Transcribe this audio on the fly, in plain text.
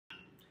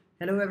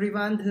Hello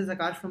everyone, this is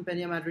Akash from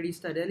Peña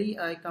Madridista Delhi.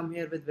 I come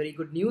here with very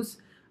good news.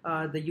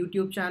 The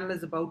YouTube channel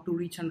is about to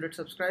reach 100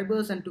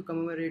 subscribers, and to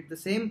commemorate the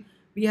same,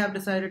 we have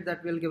decided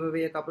that we'll give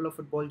away a couple of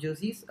football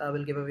jerseys.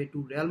 We'll give away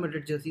two Real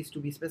Madrid jerseys to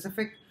be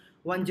specific.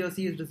 One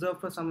jersey is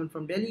reserved for someone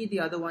from Delhi, the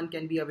other one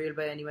can be availed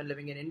by anyone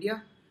living in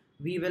India.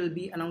 We will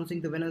be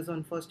announcing the winners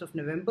on 1st of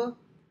November.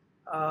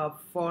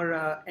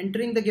 For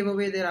entering the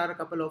giveaway, there are a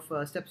couple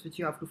of steps which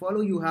you have to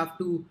follow. You have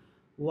to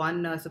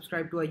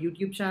subscribe to our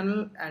YouTube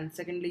channel, and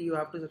secondly, you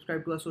have to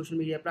subscribe to our social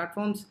media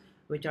platforms,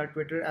 which are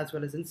Twitter as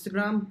well as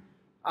Instagram.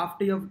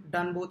 After you've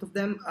done both of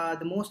them,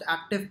 the most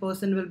active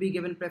person will be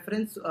given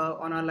preference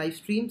on our live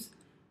streams.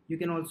 You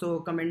can also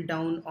comment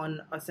down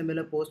on a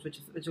similar post,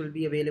 which will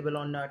be available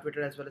on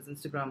Twitter as well as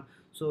Instagram.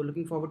 So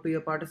looking forward to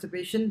your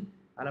participation.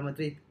 Ala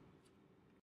Madrid.